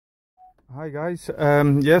Hi guys,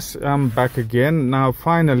 yes, I'm back again. Now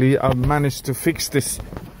finally I've managed to fix this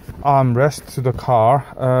armrest to the car.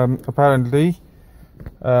 Apparently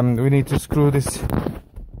we need to screw this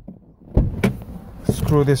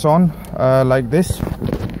on like this.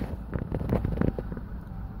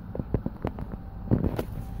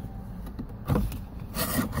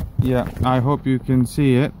 Yeah, I hope you can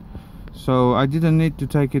see it. So I didn't need to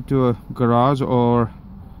take it to a garage or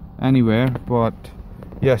anywhere, but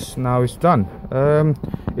yes, now it's done.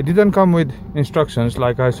 It didn't come with instructions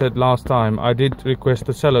like I said last time. I did request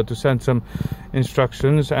the seller to send some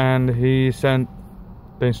instructions, and he sent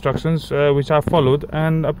the instructions which I followed,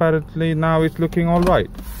 and apparently now it's looking all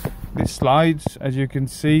right. This slides, as you can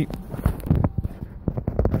see.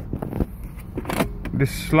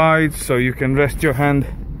 This slides so you can rest your hand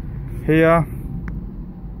here,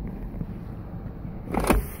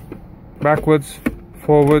 backwards,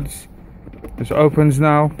 forwards. This opens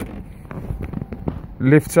now,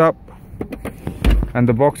 lifts up, and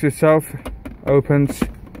the box itself opens.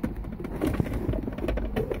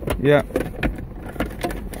 Yeah,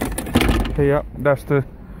 here, that's the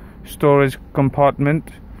storage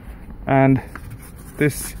compartment. And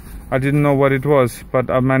this, I didn't know what it was,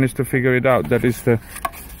 but I managed to figure it out. That is the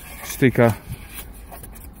sticker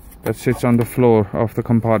that sits on the floor of the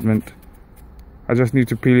compartment. I just need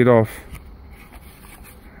to peel it off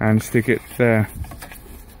and stick it there.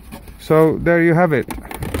 So there you have it,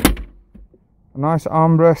 a nice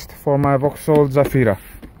armrest for my Vauxhall Zafira,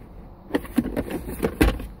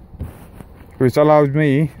 which allows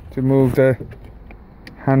me to move the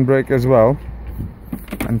handbrake as well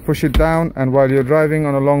and push it down, and while you're driving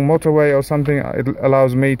on a long motorway or something, it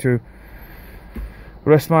allows me to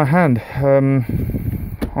rest my hand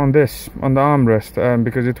on the armrest,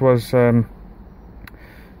 because it was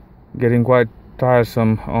getting quite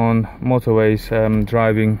tiresome on motorways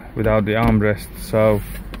driving without the armrest. So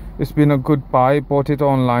it's been a good buy. Bought it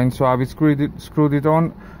online, so I've screwed it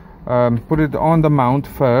on, put it on the mount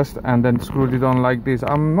first and then screwed it on like this.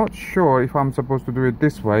 I'm not sure if I'm supposed to do it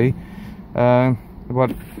this way,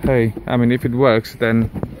 but hey, I mean, if it works, then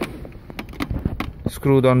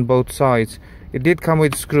screwed on both sides. It did come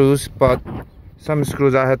with screws, but some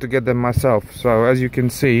screws I had to get them myself. So as you can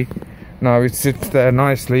see, now it sits there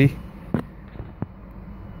nicely.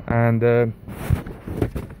 And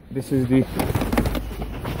this is the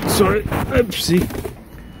oopsie,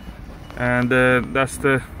 and that's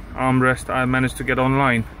the armrest I managed to get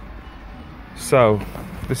online. So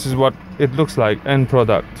this is what it looks like, end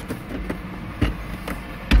product.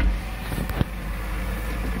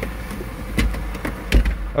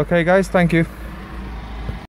 Okay guys, thank you.